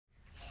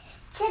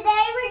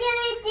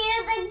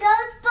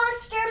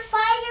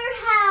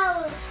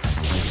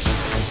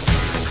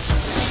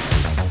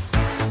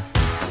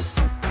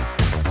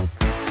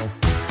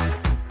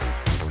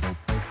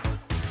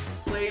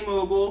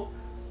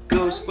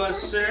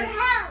Ghostbuster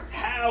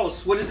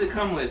house. What does it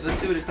come with? Let's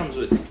see what it comes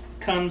with.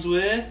 Comes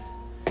with.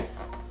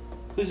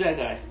 Who's that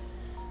guy?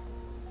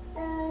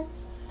 The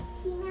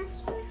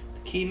Keymaster.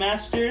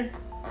 Keymaster?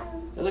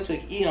 It looks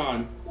like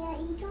Eon. Yeah,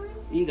 Egon.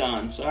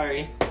 Egon,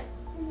 sorry.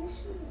 Is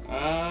this one?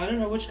 I don't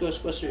know which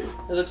Ghostbuster.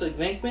 It looks like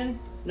Venkman?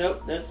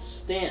 Nope, that's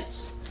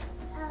Stance.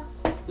 Oh.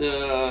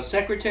 The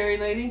secretary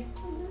lady.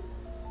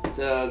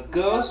 The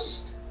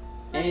ghost.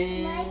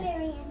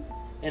 Librarian.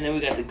 And then we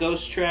got the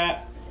ghost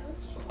trap.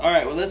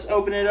 Alright, well let's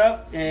open it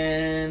up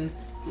and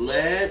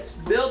let's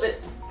build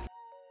it.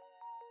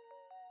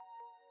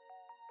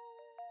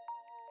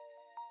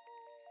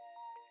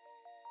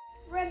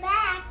 We're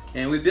back.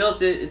 And we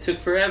built it. It took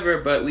forever,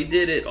 but we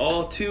did it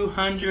all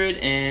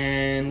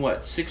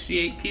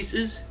 268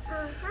 pieces.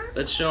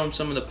 Let's show them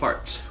some of the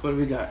parts. What do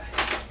we got?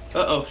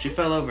 Uh-oh, she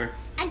fell over.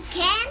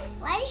 Again?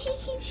 Why does she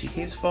keep... She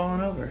keeps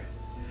falling over.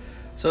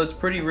 So it's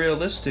pretty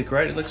realistic,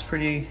 right? It looks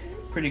pretty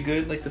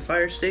good, like the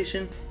fire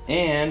station.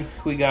 And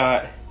we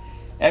got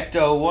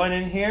Ecto 1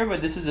 in here,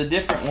 but this is a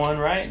different one,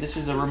 right? This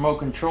is a remote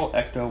control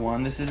Ecto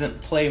 1. This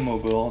isn't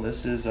Playmobil.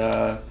 This is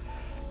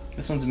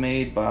this one's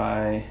made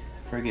by, I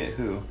forget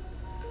who,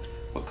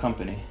 what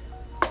company.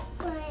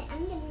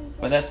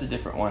 But that's a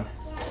different one.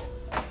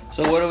 Yeah.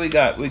 So what do we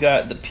got? We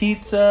got the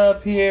pizza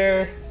up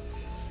here.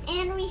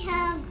 And we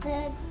have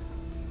the...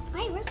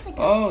 Wait, where's the ghost?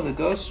 Oh, the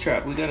ghost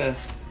trap. We gotta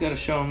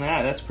show them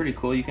that. That's pretty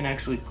cool. You can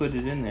actually put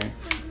it in there.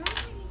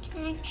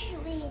 You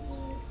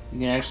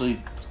can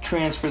actually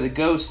transfer the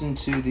ghost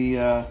into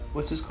the,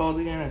 what's this called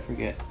again? I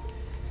forget.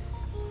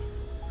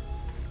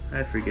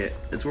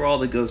 It's where all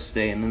the ghosts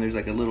stay, and then there's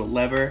like a little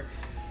lever.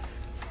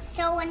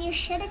 So when you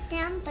shut it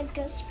down, the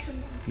ghosts come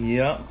out.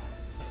 Yep.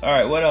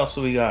 Alright, what else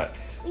do we got?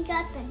 We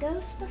got the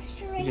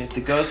Ghostbuster right We got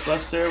the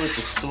Ghostbuster with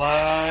the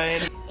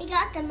slide. We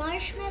got the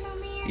Marshmallow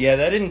Man. Yeah,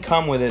 that didn't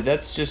come with it.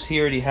 That's just, he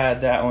already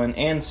had that one.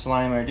 And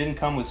Slimer. It didn't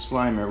come with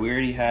Slimer. We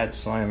already had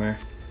Slimer.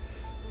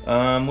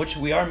 Which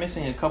we are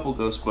missing a couple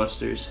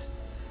Ghostbusters.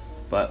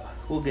 But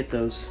we'll get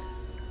those.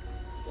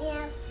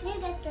 Yeah, we'll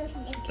get those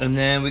next. And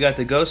then we got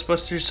the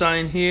Ghostbuster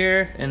sign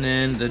here. And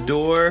then the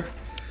door.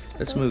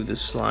 Let's move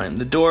this slime.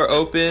 The door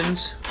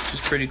opens, which is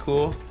pretty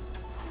cool.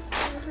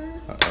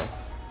 Uh-oh.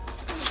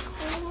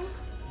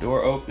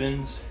 Door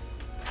opens.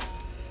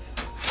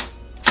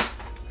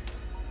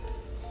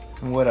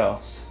 And what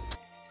else?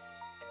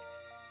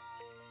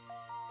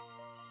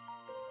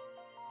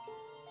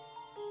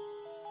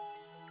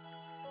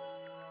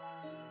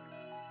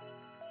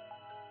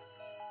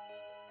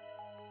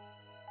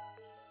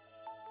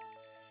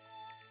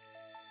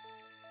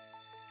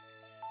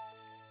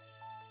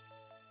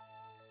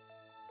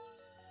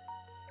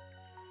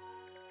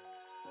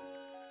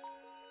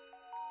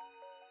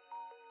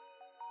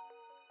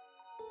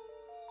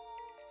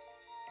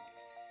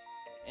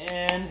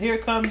 And here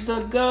comes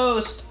the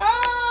ghost. Ah!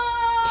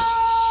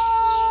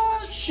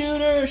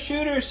 Shoot her,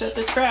 set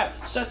the trap,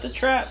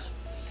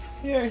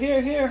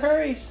 Here,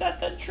 hurry, set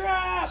the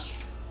trap.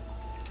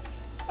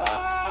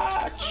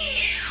 Ah!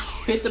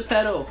 Hit the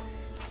pedal.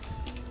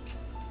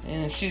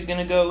 And she's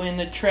gonna go in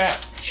the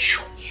trap.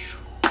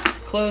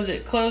 Close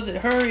it,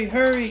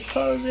 hurry,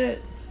 close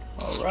it.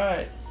 All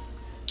right.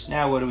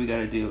 Now what do we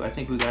gotta do? I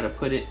think we gotta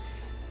put it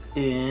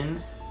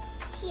in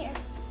here.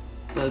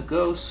 The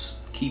ghost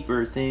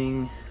keeper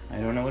thing. I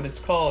don't know what it's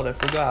called. I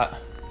forgot.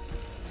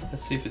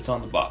 Let's see if it's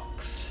on the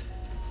box.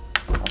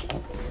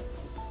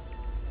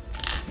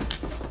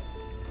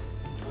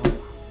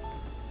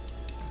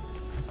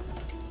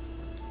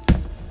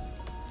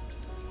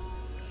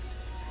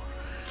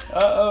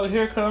 Uh-oh,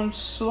 here comes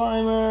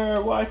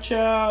Slimer. Watch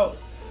out.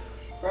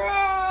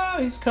 Ah,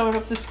 he's coming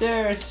up the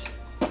stairs.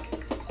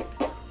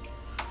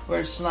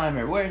 Where's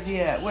Slimer? Where's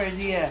he at? Where is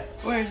he?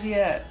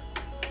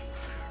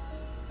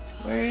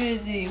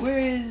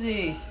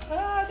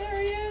 Ah,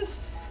 there he is.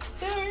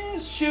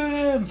 Shoot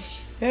him.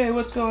 Hey,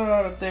 what's going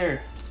on up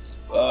there?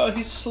 Oh,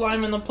 he's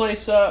sliming the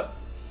place up.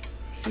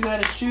 You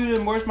gotta shoot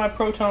him. Where's my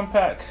proton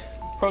pack?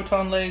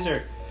 Proton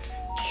laser.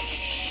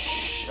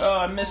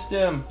 Oh, I missed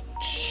him.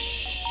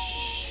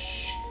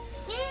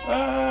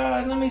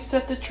 Let me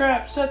set the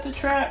trap.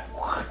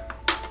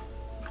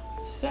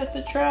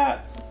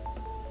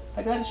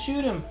 I gotta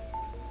shoot him.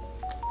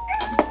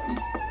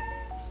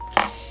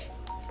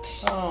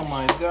 Oh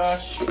my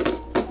gosh.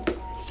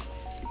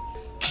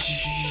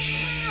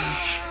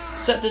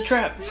 Set the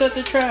trap.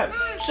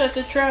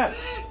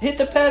 Hit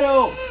the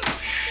pedal.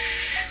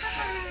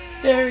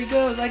 There he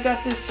goes. I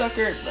got this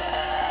sucker.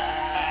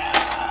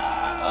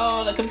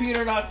 Oh, the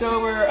computer knocked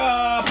over.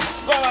 Oh,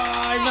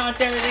 I knocked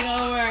everything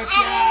over.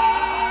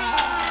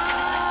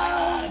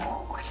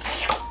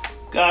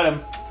 Got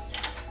him.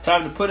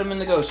 Time to put him in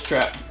the ghost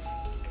trap.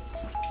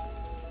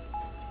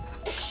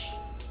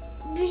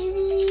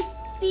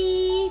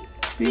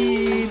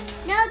 Beep.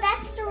 No,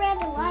 that's the red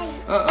light.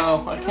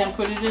 Uh-oh, I can't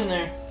put it in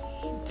there.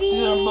 Beep. It's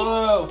gonna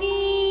blow.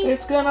 Beep.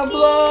 It's gonna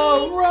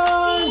blow.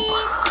 Run!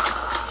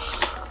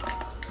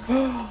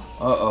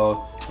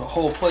 Uh-oh, the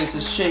whole place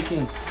is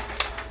shaking.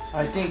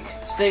 I think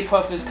Stay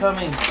Puft is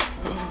coming.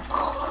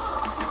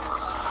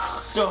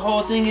 The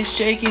whole thing is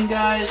shaking,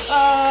 guys.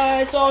 Ah,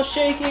 it's all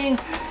shaking.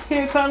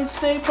 Here comes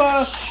Stay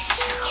Puft.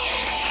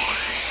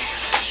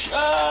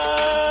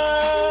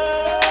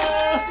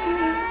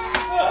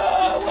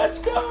 What's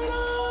going on?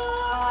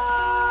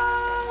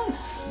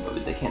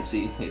 Oh, they can't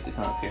see. They have to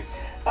come up here.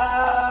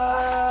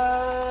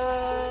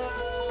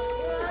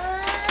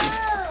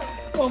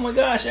 Oh my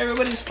gosh,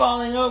 everybody's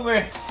falling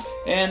over.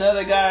 And the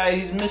other guy,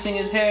 he's missing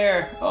his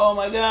hair. Oh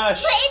my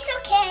gosh. But it's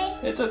okay.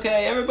 It's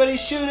okay. Everybody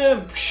shoot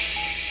him.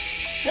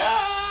 Shoot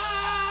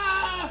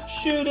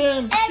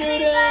him.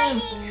 Shoot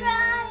him.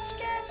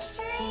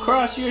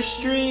 Cross your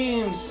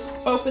streams.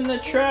 Open the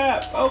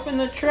trap. Open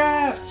the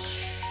trap.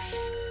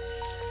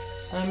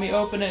 Let me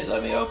open it.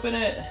 Let me open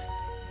it. It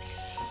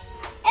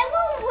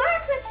won't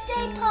work with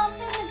Stay Puft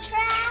in the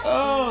trap.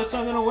 Oh, it's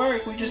not gonna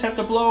work. We just have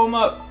to blow him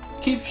up.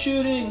 Keep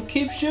shooting.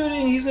 Keep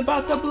shooting. He's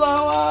about to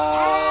blow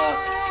up.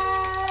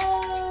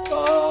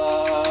 Oh.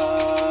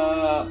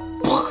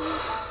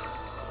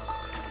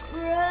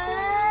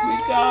 We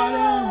got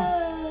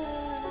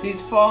him.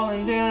 He's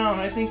falling down.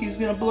 I think he's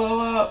gonna blow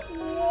up.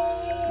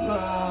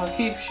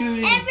 Keep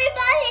shooting.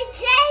 Everybody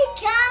take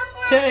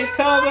cover. Take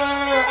cover.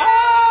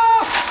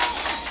 Ah!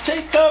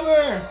 Take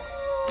cover.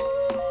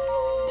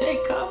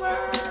 Take cover.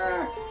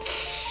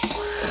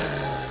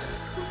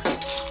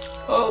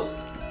 Oh,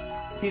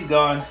 he's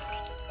gone.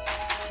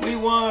 We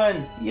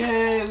won.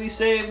 Yay, we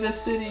saved the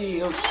city.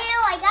 Ew,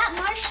 I got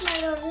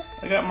marshmallow.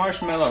 I got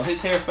Marshmallow.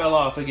 His hair fell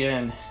off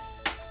again.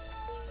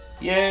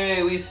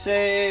 Yay, we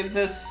saved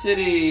the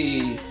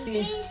city.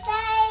 We saved